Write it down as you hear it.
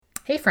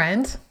Hey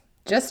friend,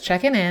 just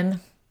checking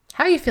in.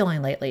 How are you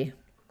feeling lately?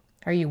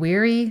 Are you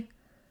weary,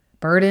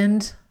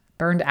 burdened,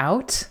 burned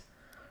out?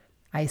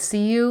 I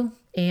see you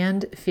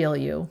and feel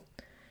you.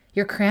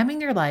 You're cramming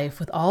your life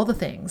with all the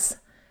things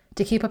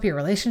to keep up your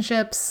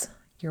relationships,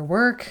 your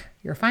work,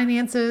 your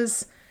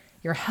finances,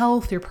 your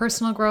health, your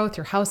personal growth,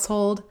 your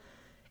household,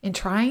 and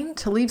trying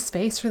to leave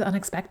space for the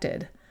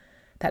unexpected.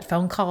 That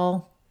phone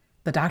call,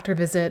 the doctor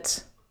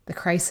visit, the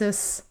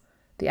crisis,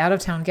 the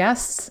out-of-town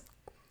guests.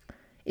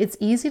 It's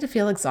easy to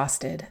feel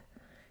exhausted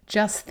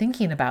just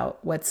thinking about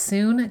what's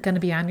soon going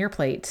to be on your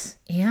plate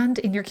and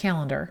in your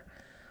calendar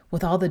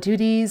with all the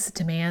duties,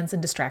 demands,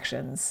 and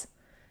distractions.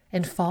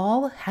 And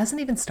fall hasn't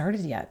even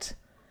started yet.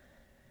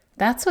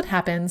 That's what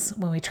happens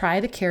when we try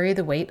to carry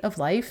the weight of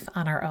life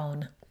on our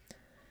own.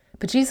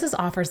 But Jesus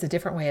offers a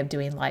different way of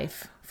doing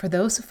life for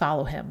those who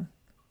follow him,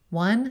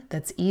 one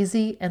that's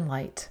easy and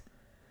light.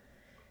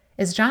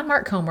 As John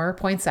Mark Comer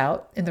points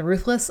out in The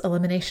Ruthless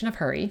Elimination of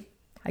Hurry,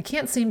 I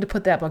can't seem to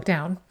put that book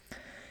down,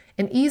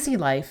 an easy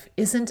life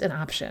isn't an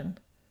option,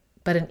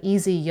 but an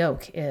easy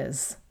yoke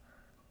is.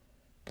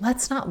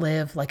 Let's not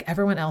live like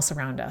everyone else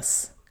around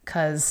us,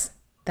 because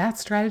that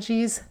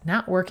strategy's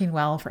not working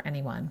well for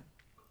anyone.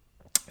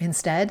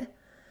 Instead,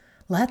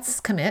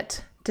 let's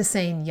commit to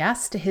saying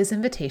yes to his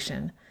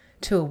invitation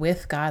to a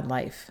with God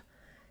life,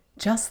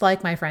 just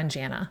like my friend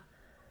Jana.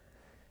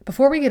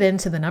 Before we get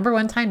into the number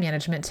one time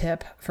management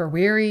tip for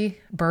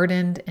weary,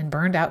 burdened, and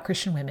burned out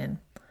Christian women,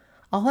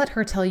 I'll let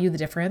her tell you the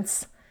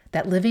difference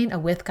that living a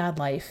with God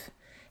life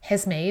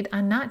has made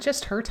on not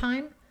just her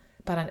time,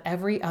 but on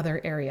every other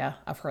area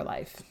of her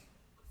life.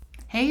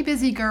 Hey,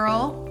 busy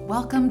girl.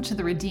 Welcome to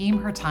the Redeem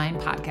Her Time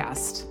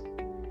podcast.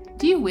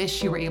 Do you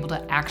wish you were able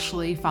to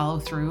actually follow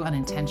through on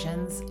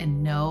intentions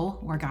and know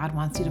where God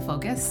wants you to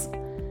focus?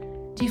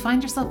 Do you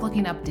find yourself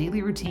looking up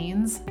daily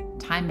routines,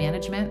 time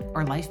management,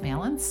 or life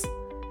balance?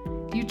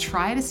 Do you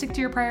try to stick to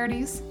your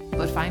priorities,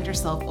 but find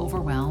yourself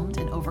overwhelmed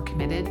and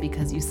overcommitted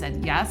because you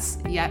said yes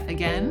yet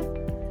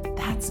again?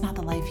 That's not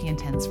the life he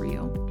intends for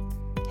you.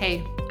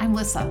 Hey, I'm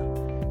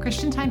Lissa,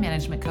 Christian time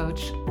management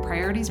coach,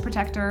 priorities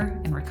protector,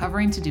 and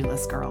recovering to-do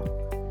list girl.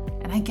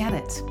 And I get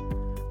it.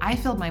 I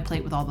filled my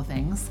plate with all the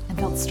things and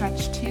felt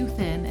stretched too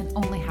thin and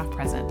only half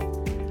present.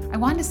 I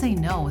wanted to say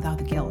no without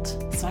the guilt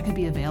so I could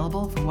be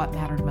available for what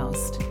mattered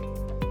most.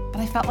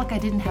 But I felt like I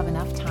didn't have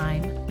enough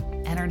time,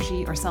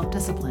 energy, or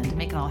self-discipline to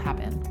make it all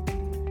happen.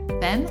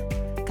 Then,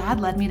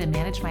 God led me to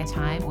manage my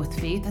time with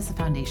faith as a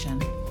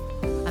foundation.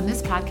 On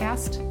this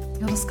podcast,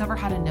 you'll discover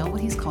how to know what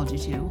he's called you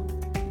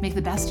to, make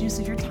the best use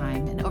of your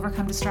time, and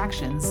overcome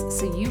distractions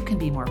so you can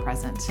be more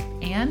present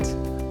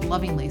and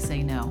lovingly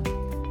say no.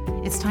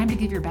 It's time to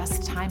give your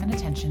best time and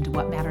attention to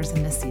what matters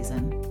in this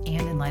season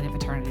and in light of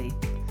eternity.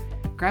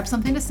 Grab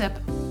something to sip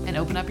and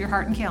open up your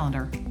heart and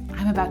calendar.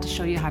 I'm about to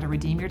show you how to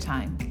redeem your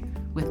time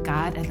with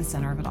God at the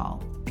center of it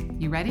all.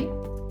 You ready?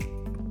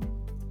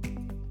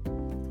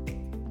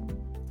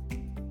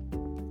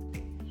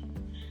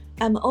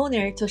 I'm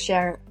honored to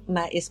share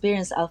my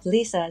experience of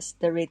Lissa's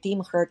The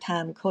Redeem Her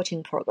Time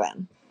coaching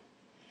program.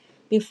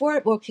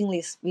 Before working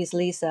with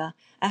Lissa,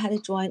 I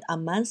had joined a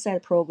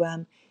mindset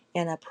program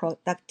and a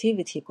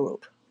productivity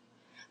group.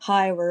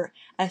 However,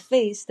 I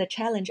faced the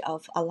challenge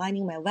of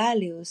aligning my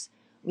values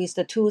with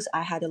the tools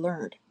I had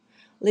learned,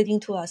 leading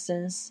to a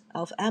sense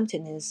of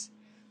emptiness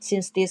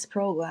since these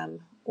programs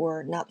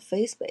were not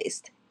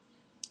faith-based.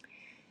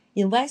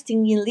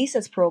 Investing in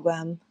Lissa's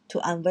program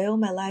to unveil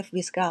my life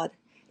with God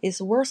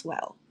is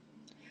worthwhile.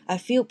 I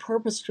feel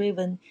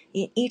purpose-driven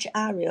in each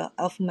area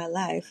of my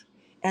life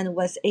and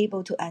was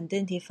able to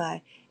identify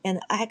and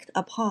act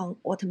upon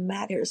what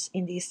matters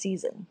in this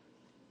season.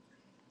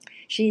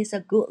 She is a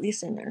good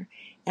listener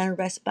and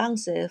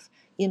responsive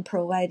in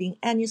providing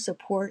any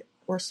support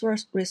or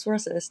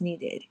resources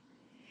needed.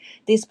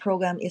 This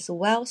program is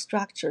well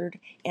structured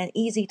and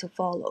easy to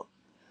follow,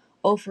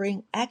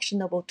 offering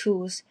actionable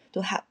tools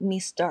to help me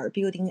start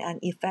building an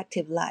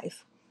effective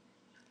life.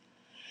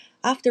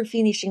 After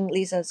finishing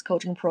Lissa's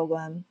coaching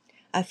program,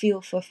 I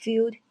feel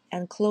fulfilled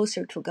and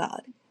closer to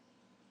God,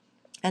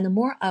 and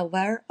more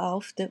aware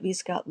of the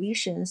with God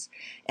visions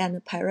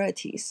and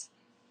priorities.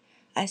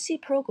 I see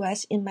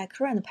progress in my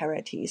current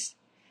priorities.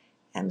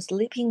 I'm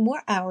sleeping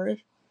more hours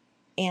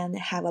and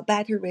have a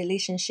better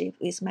relationship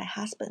with my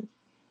husband.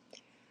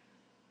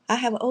 I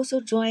have also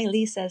joined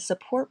Lissa's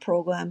support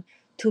program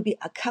to be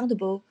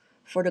accountable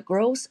for the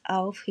growth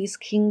of his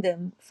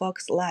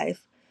kingdom-focused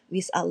life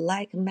with a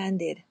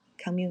like-minded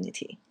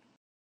community.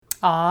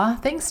 Aw,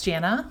 thanks,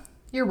 Jana.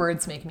 Your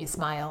words make me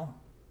smile.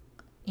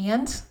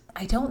 And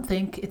I don't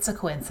think it's a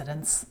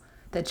coincidence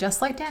that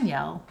just like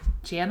Danielle,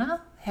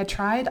 Jana had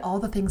tried all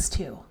the things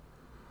too.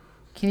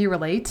 Can you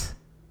relate?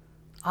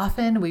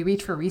 Often we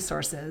reach for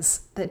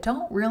resources that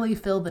don't really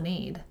fill the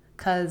need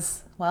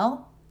because,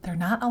 well, they're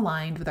not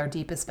aligned with our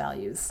deepest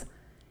values.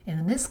 And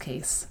in this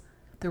case,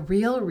 the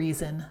real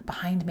reason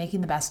behind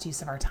making the best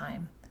use of our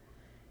time.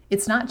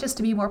 It's not just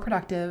to be more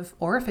productive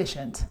or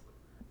efficient,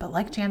 but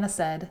like Jana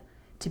said,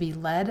 to be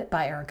led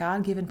by our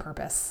God-given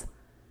purpose,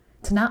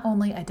 to not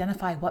only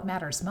identify what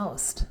matters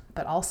most,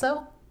 but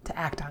also to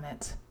act on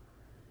it.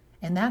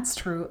 And that's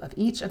true of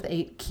each of the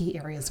 8 key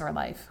areas of our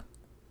life.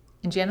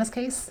 In Jana's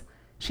case,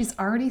 she's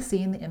already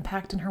seen the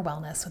impact in her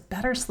wellness with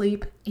better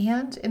sleep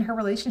and in her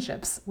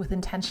relationships with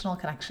intentional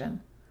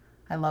connection.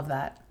 I love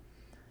that.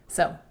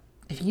 So,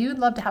 if you'd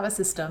love to have a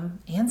system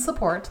and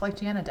support like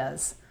Jana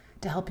does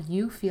to help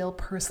you feel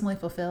personally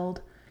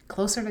fulfilled,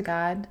 closer to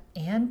God,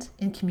 and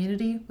in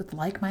community with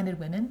like-minded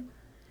women,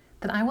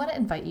 then I want to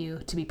invite you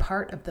to be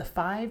part of the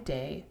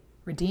 5-day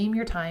Redeem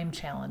Your Time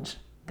Challenge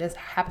that's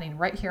happening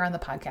right here on the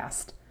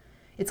podcast.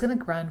 It's going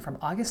to run from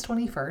August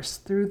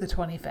 21st through the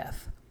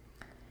 25th.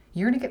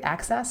 You're going to get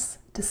access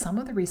to some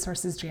of the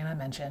resources Jana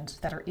mentioned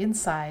that are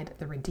inside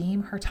the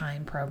Redeem Her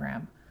Time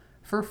program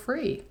for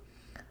free.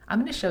 I'm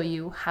going to show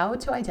you how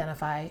to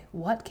identify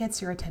what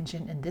gets your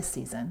attention in this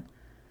season,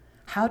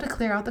 how to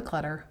clear out the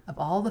clutter of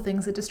all the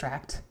things that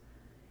distract,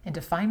 and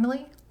to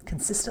finally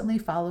consistently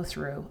follow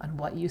through on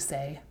what you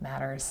say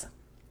matters.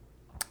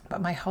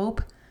 But my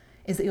hope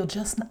is that you'll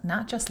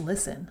not just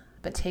listen,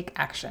 but take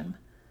action.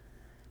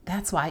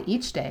 That's why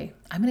each day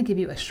I'm going to give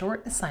you a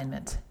short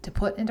assignment to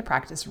put into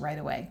practice right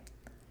away.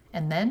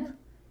 And then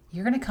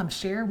you're going to come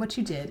share what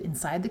you did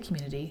inside the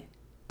community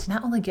to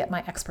not only get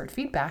my expert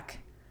feedback,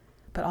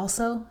 but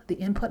also the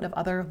input of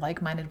other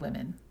like-minded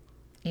women,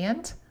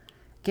 and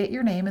get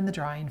your name in the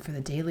drawing for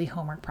the daily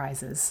homework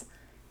prizes,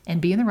 and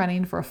be in the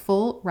running for a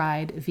full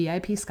ride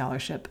VIP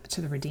scholarship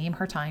to the Redeem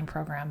Her Time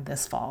program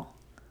this fall.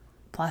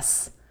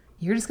 Plus,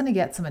 you're just going to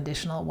get some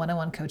additional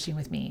one-on-one coaching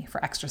with me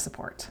for extra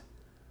support.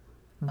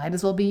 Might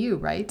as well be you,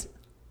 right?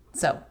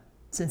 So,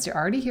 since you're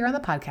already here on the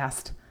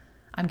podcast,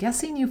 I'm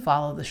guessing you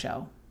follow the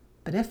show.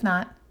 But if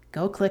not,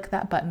 go click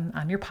that button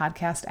on your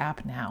podcast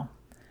app now.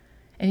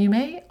 And you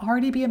may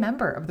already be a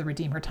member of the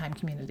Redeem Her Time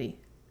community.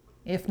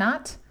 If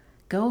not,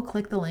 go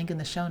click the link in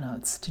the show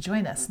notes to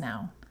join us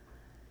now.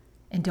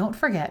 And don't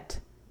forget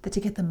that to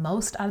get the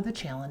most out of the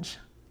challenge,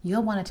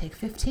 you'll want to take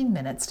 15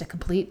 minutes to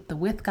complete the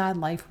With God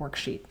Life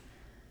worksheet.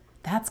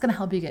 That's going to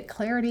help you get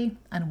clarity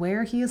on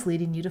where He is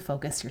leading you to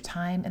focus your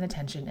time and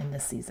attention in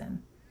this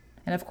season.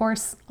 And of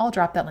course, I'll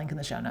drop that link in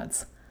the show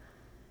notes.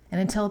 And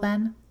until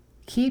then,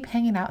 keep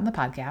hanging out in the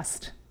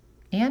podcast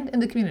and in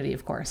the community,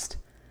 of course,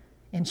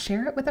 and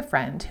share it with a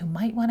friend who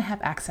might want to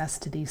have access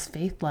to these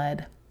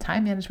faith-led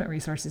time management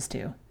resources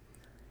too.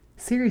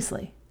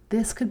 Seriously,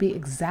 this could be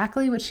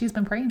exactly what she's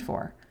been praying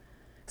for.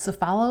 So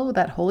follow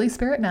that Holy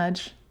Spirit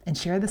nudge and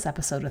share this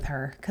episode with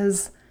her,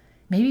 because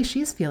maybe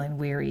she's feeling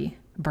weary,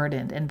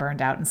 burdened, and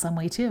burned out in some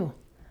way too.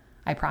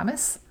 I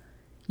promise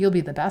you'll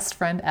be the best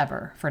friend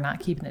ever for not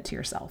keeping it to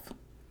yourself.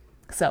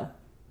 So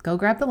go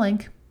grab the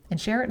link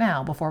and share it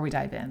now before we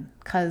dive in,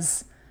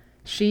 because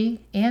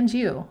she and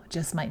you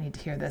just might need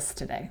to hear this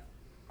today.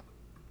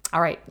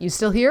 All right, you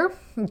still here?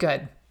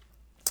 Good.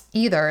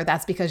 Either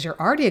that's because you're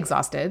already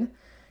exhausted,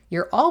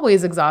 you're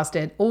always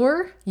exhausted,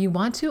 or you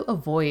want to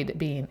avoid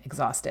being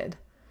exhausted.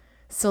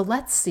 So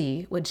let's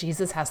see what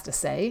Jesus has to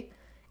say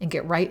and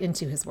get right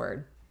into His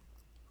word.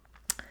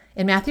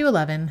 In Matthew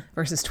 11,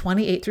 verses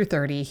 28 through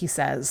 30, He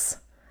says,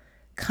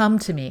 "Come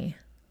to me,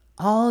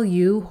 all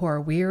you who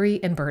are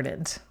weary and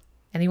burdened."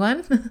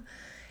 Anyone?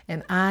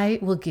 "And I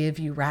will give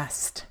you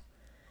rest.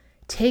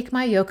 Take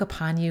my yoke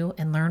upon you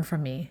and learn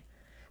from me,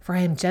 for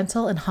I am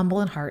gentle and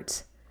humble in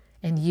heart,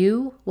 and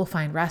you will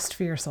find rest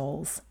for your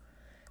souls.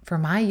 For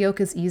my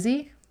yoke is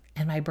easy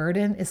and my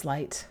burden is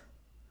light."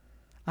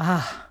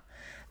 Ah,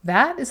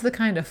 that is the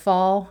kind of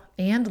fall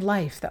and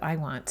life that I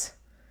want.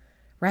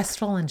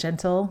 Restful and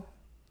gentle,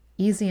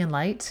 easy and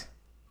light.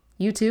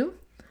 You too?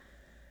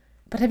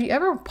 But have you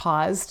ever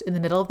paused in the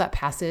middle of that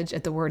passage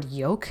at the word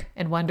yoke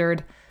and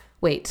wondered,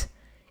 wait,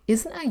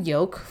 isn't a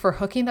yoke for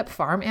hooking up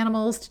farm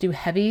animals to do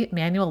heavy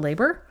manual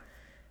labor?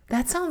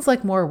 That sounds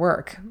like more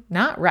work,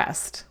 not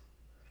rest.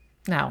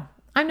 Now,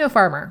 I'm no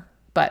farmer,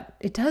 but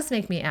it does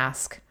make me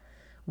ask,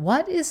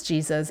 what is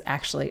Jesus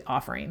actually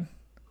offering?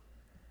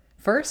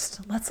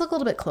 First, let's look a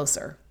little bit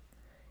closer.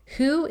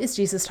 Who is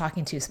Jesus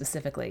talking to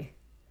specifically?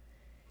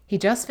 He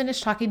just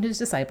finished talking to His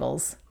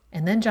disciples,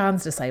 and then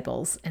John's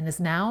disciples, and is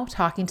now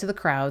talking to the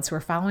crowds who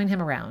are following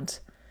Him around,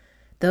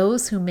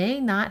 those who may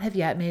not have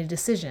yet made a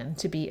decision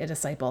to be a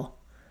disciple.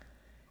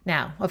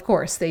 Now, of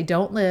course, they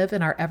don't live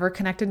in our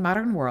ever-connected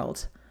modern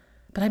world,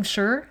 but I'm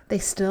sure they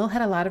still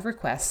had a lot of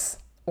requests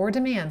or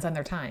demands on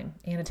their time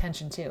and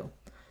attention too.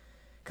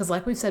 Because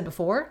like we've said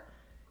before,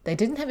 they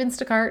didn't have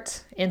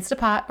Instacart,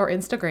 Instapot, or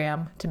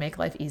Instagram to make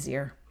life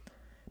easier.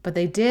 But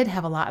they did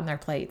have a lot on their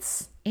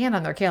plates and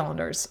on their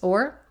calendars,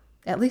 or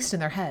at least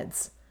in their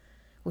heads,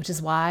 which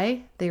is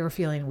why they were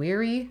feeling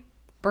weary,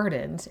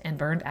 burdened, and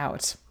burned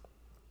out.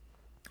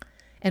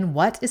 And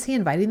what is He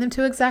inviting them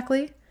to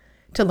exactly?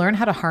 To learn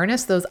how to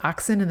harness those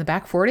oxen in the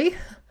back 40?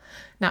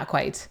 Not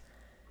quite.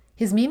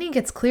 His meaning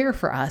gets clearer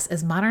for us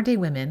as modern-day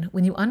women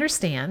when you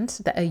understand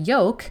that a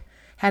yoke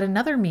had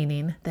another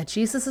meaning that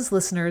Jesus'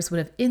 listeners would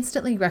have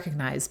instantly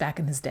recognized back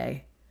in His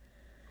day.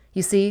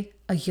 You see,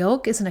 a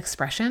yoke is an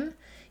expression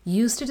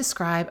used to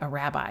describe a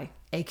rabbi,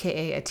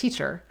 aka a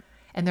teacher,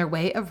 and their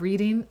way of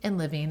reading and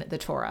living the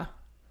Torah.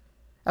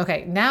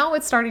 Okay, now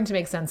it's starting to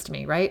make sense to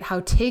me, right?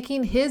 How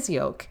taking his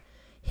yoke,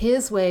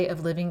 his way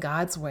of living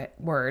God's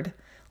word,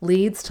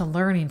 leads to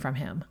learning from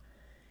him.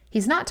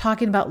 He's not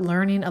talking about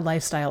learning a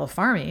lifestyle of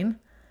farming,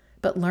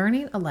 but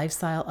learning a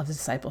lifestyle of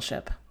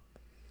discipleship.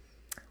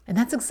 And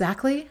that's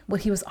exactly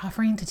what he was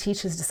offering to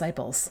teach his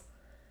disciples.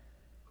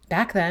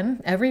 Back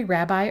then, every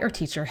rabbi or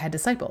teacher had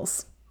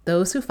disciples,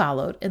 those who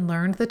followed and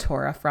learned the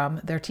Torah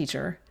from their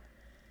teacher.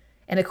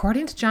 And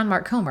according to John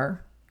Mark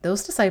Comer,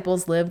 those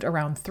disciples lived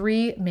around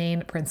three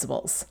main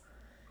principles: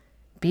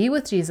 be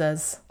with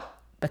Jesus,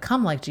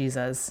 become like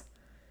Jesus,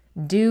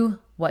 do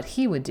what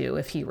he would do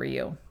if he were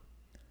you.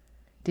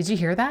 Did you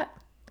hear that?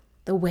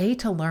 The way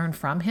to learn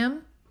from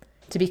him,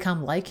 to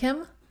become like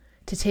him,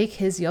 to take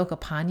his yoke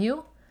upon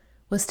you,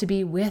 was to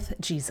be with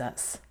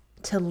Jesus,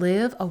 to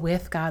live a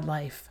with God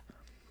life.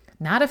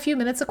 Not a few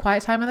minutes of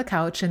quiet time on the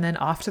couch and then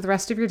off to the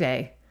rest of your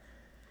day.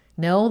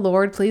 No,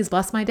 Lord, please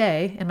bless my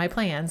day and my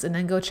plans, and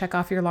then go check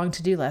off your long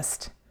to-do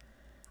list.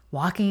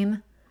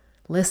 Walking,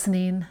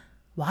 listening,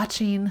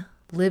 watching,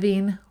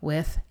 living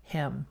with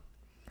him.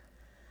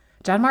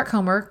 John Mark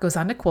Comer goes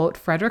on to quote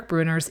Frederick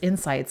Bruner's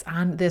insights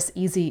on this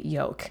easy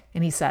yoke,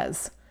 and he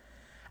says,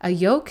 "A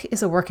yoke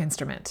is a work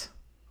instrument."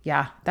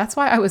 Yeah, that's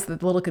why I was a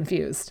little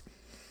confused.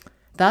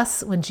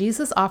 Thus, when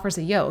Jesus offers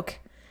a yoke,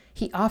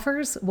 he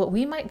offers what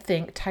we might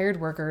think tired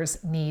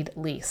workers need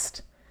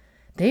least.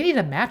 They need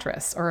a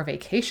mattress or a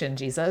vacation,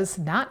 Jesus,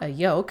 not a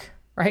yoke,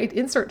 right?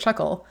 Insert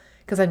chuckle,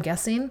 because I'm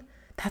guessing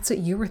that's what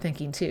you were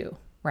thinking too,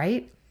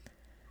 right?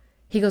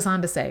 He goes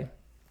on to say,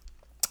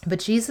 but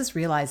Jesus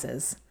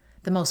realizes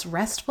the most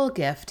restful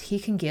gift he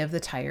can give the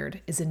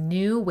tired is a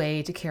new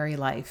way to carry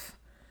life,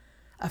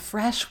 a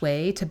fresh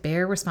way to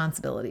bear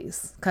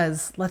responsibilities.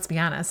 Because let's be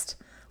honest,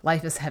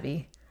 life is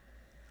heavy.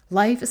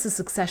 Life is a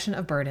succession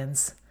of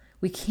burdens.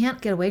 We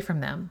can't get away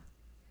from them.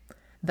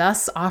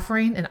 Thus,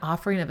 offering an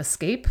offering of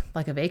escape,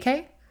 like a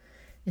vacay.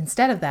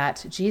 Instead of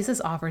that,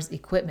 Jesus offers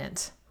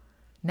equipment.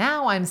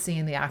 Now I'm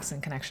seeing the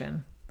oxen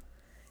connection.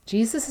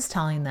 Jesus is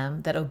telling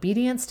them that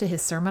obedience to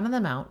his Sermon on the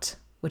Mount,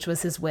 which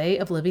was his way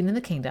of living in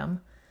the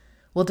kingdom,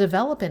 will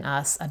develop in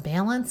us a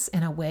balance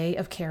and a way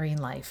of carrying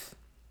life,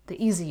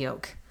 the easy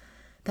yoke,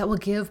 that will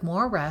give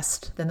more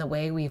rest than the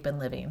way we've been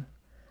living.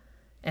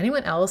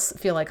 Anyone else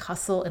feel like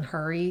hustle and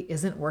hurry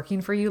isn't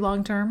working for you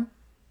long term?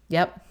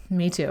 Yep,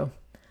 me too.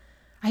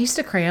 I used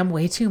to cram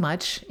way too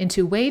much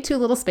into way too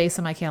little space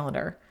on my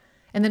calendar,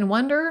 and then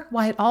wonder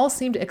why it all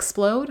seemed to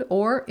explode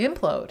or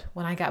implode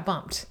when I got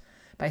bumped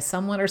by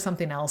someone or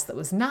something else that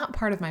was not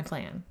part of my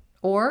plan.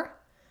 Or,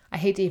 I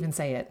hate to even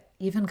say it,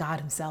 even God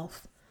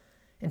himself.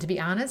 And to be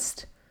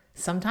honest,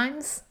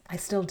 sometimes I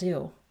still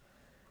do.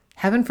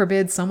 Heaven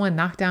forbid someone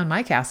knock down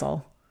my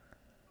castle.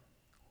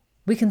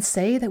 We can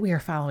say that we are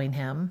following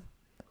him,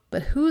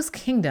 but whose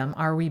kingdom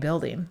are we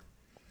building?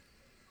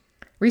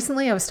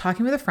 Recently, I was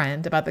talking with a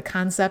friend about the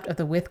concept of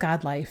the with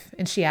God life,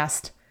 and she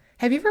asked,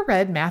 have you ever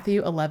read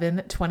Matthew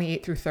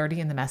 11:28-30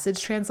 in the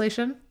Message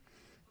translation?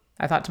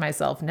 I thought to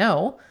myself,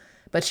 no,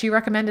 but she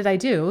recommended I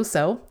do,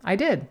 so I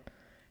did.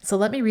 So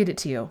let me read it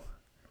to you.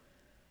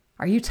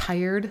 Are you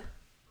tired,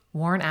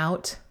 worn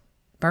out,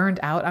 burned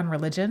out on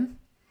religion?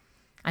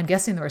 I'm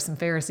guessing there were some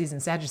Pharisees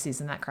and Sadducees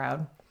in that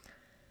crowd.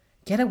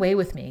 Get away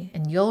with me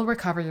and you'll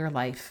recover your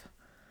life.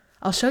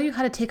 I'll show you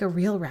how to take a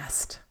real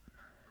rest.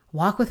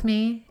 Walk with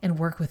me and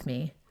work with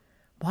me.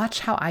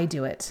 Watch how I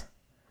do it.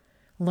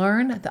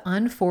 Learn the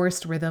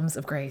unforced rhythms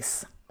of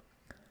grace.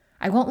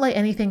 I won't lay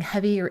anything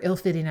heavy or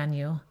ill-fitting on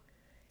you.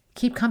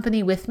 Keep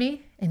company with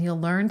me and you'll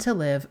learn to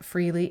live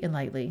freely and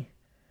lightly.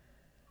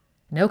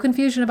 No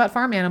confusion about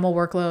farm animal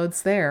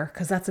workloads there,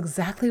 because that's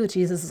exactly what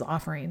Jesus is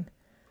offering.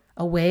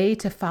 A way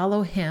to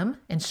follow him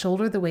and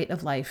shoulder the weight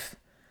of life,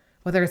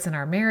 whether it's in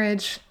our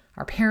marriage,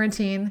 our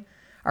parenting,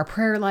 our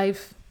prayer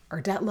life,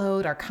 our debt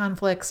load, our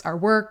conflicts, our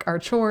work, our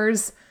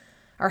chores,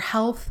 our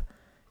health,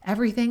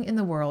 everything in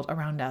the world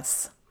around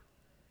us.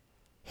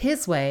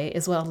 His way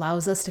is what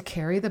allows us to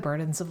carry the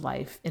burdens of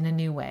life in a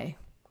new way.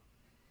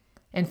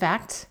 In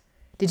fact,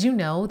 did you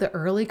know the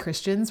early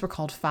Christians were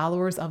called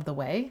followers of the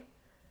way?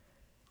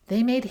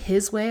 They made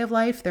his way of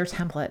life their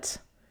template.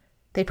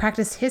 They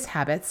practiced his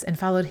habits and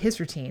followed his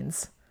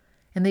routines,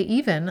 and they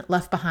even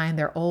left behind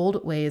their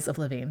old ways of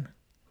living.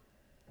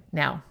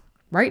 Now,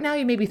 right now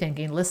you may be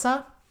thinking,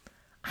 Lissa,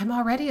 I'm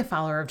already a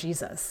follower of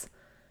Jesus,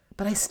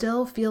 but I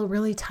still feel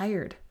really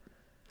tired.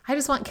 I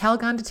just want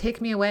Calgon to take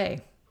me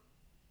away.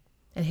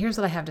 And here's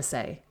what I have to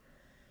say.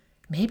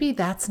 Maybe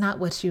that's not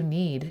what you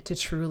need to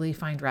truly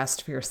find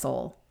rest for your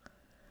soul.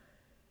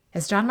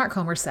 As John Mark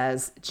Comer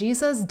says,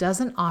 Jesus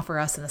doesn't offer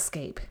us an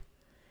escape.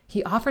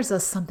 He offers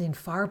us something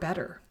far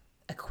better,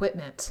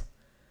 equipment.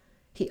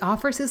 He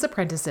offers his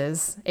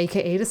apprentices,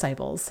 aka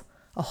disciples,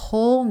 a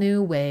whole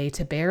new way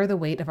to bear the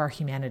weight of our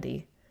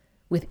humanity,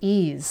 with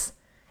ease,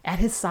 at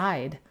his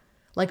side,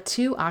 like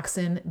two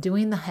oxen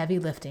doing the heavy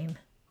lifting.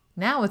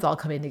 Now it's all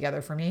coming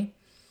together for me.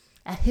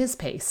 At his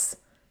pace,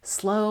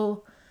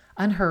 slow,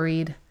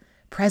 unhurried,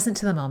 present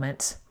to the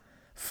moment,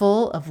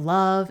 full of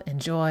love and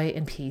joy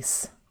and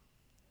peace.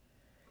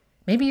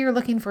 Maybe you're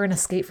looking for an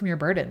escape from your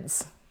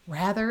burdens.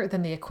 rather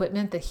than the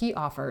equipment that he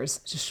offers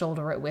to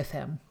shoulder it with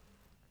him.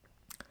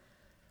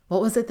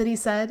 What was it that he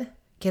said?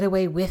 Get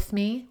away with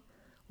me,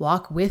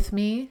 walk with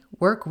me,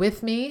 work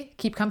with me,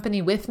 keep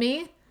company with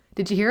me.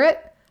 Did you hear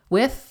it?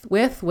 With.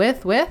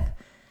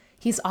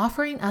 He's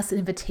offering us an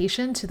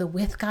invitation to the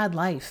with God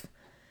life,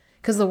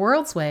 because the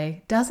world's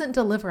way doesn't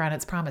deliver on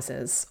its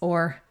promises,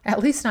 or at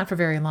least not for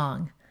very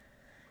long.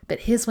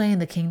 But his way in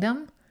the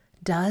kingdom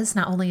does,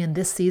 not only in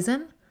this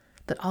season,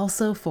 but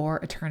also for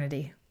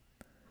eternity.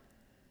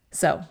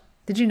 So,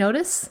 did you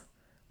notice?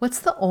 What's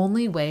the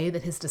only way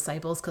that his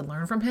disciples could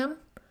learn from him?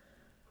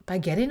 By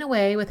getting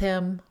away with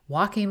him,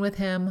 walking with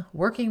him,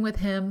 working with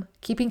him,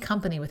 keeping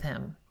company with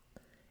him.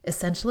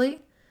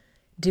 Essentially,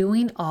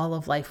 doing all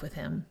of life with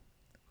him.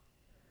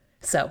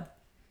 So,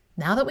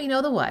 now that we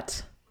know the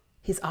what,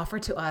 he's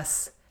offered to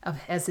us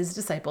as his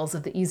disciples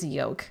of the easy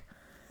yoke.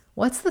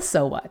 What's the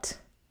so what?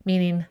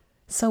 Meaning,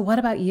 so what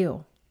about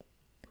you?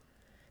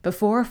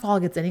 Before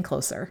fall gets any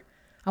closer,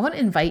 I want to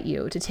invite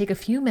you to take a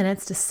few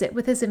minutes to sit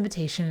with his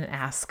invitation and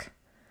ask,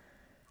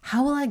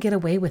 how will I get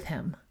away with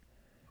him?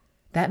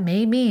 That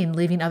may mean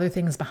leaving other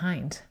things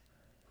behind.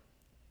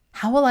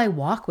 How will I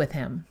walk with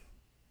him?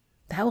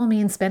 That will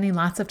mean spending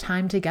lots of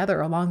time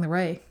together along the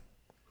way.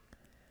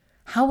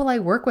 How will I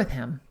work with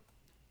him?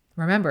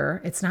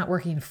 Remember, it's not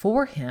working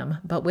for him,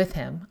 but with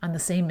him on the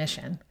same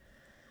mission.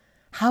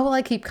 How will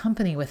I keep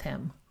company with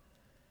him?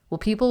 Will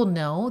people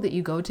know that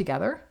you go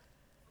together?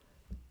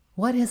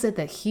 What is it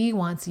that he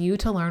wants you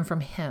to learn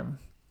from him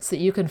so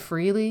that you can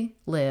freely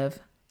live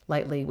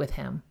lightly with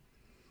him?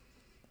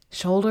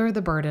 Shoulder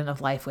the burden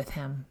of life with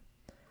him.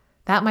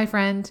 That, my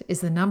friend,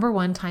 is the number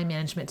one time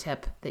management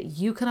tip that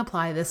you can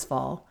apply this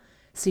fall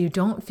so you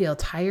don't feel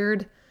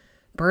tired,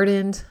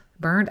 burdened,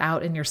 burned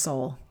out in your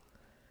soul.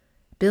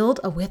 Build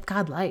a with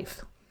God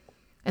life.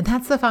 And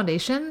that's the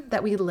foundation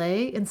that we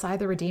lay inside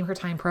the Redeem Her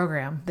Time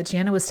program that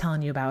Jana was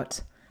telling you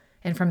about.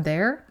 And from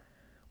there,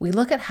 we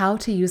look at how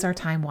to use our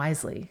time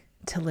wisely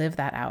to live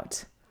that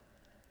out.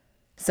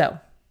 So,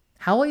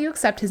 how will you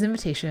accept his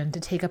invitation to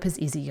take up his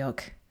easy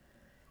yoke?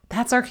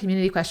 That's our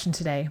community question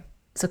today.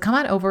 So come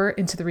on over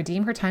into the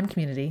Redeem Her Time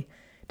community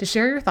to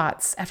share your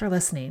thoughts after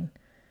listening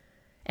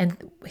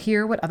and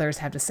hear what others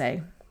have to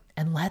say.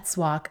 And let's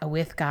walk a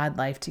with God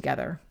life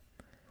together.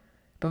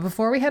 But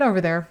before we head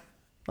over there,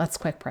 let's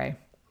quick pray.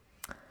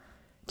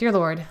 Dear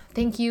Lord,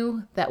 thank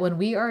you that when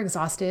we are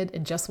exhausted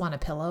and just want a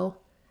pillow,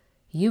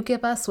 you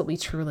give us what we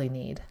truly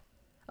need,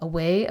 a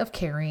way of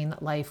carrying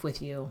life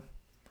with you.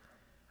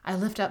 I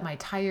lift up my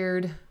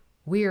tired,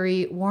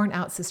 weary, worn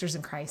out sisters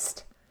in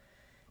Christ.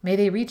 May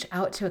they reach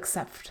out to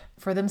accept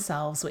for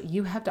themselves what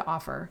you have to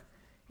offer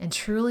and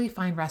truly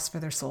find rest for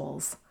their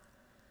souls.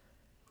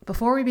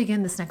 Before we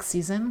begin this next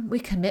season, we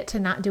commit to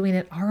not doing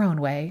it our own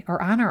way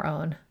or on our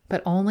own,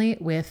 but only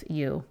with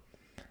you.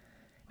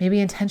 May we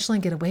intentionally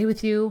get away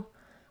with you,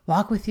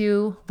 walk with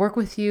you, work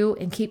with you,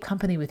 and keep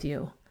company with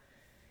you.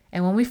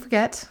 And when we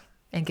forget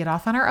and get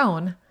off on our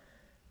own,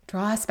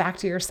 draw us back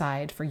to your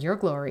side for your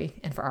glory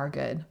and for our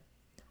good.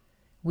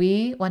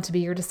 We want to be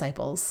your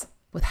disciples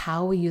with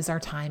how we use our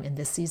time in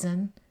this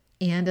season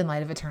and in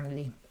light of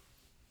eternity.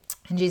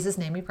 In Jesus'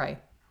 name we pray.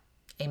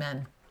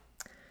 Amen.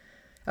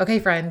 Okay,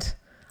 friend,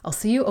 I'll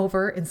see you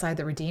over inside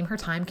the Redeem Her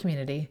Time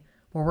community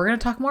where we're going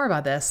to talk more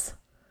about this.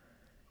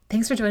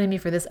 Thanks for joining me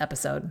for this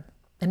episode.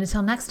 And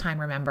until next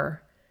time,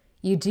 remember,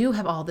 you do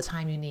have all the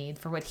time you need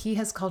for what he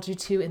has called you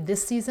to in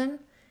this season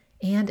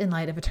and in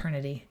light of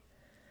eternity.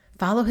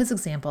 Follow his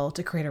example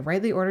to create a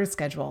rightly ordered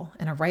schedule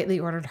and a rightly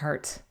ordered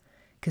heart,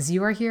 because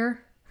you are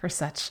here for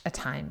such a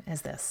time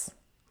as this.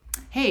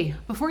 Hey,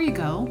 before you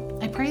go,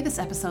 I pray this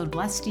episode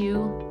blessed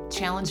you,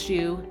 challenged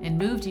you, and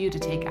moved you to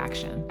take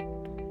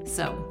action.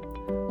 So,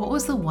 what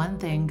was the one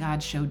thing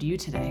God showed you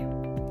today?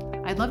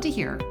 I'd love to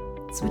hear.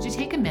 So would you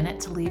take a minute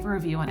to leave a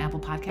review on Apple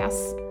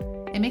Podcasts?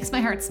 It makes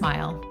my heart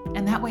smile,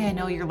 and that way I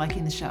know you're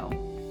liking the show.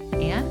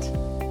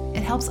 And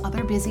it helps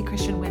other busy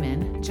Christian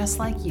women just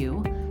like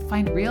you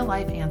find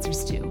real-life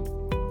answers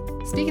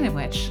too. Speaking of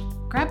which,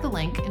 grab the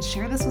link and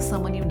share this with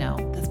someone you know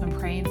that's been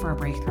praying for a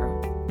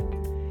breakthrough.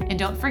 And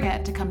don't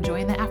forget to come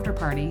join the after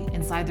party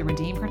inside the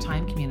Redeem Her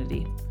Time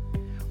community.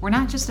 We're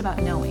not just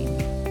about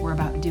knowing, we're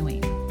about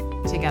doing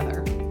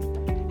together.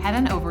 Head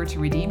on over to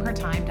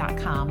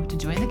redeemhertime.com to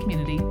join the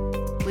community,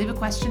 leave a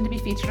question to be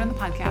featured on the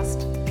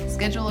podcast,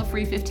 schedule a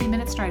free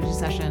 15-minute strategy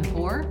session,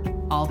 or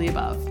all the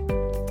above.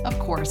 Of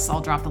course,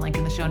 I'll drop the link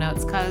in the show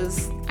notes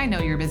because I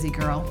know you're a busy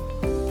girl.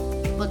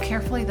 Look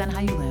carefully then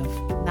how you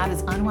live, not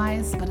as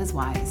unwise, but as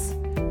wise,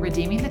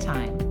 redeeming the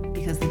time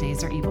because the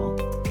days are evil.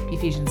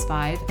 Ephesians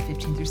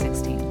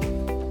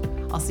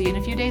 5:15-16. I'll see you in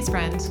a few days,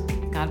 friend.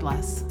 God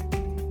bless.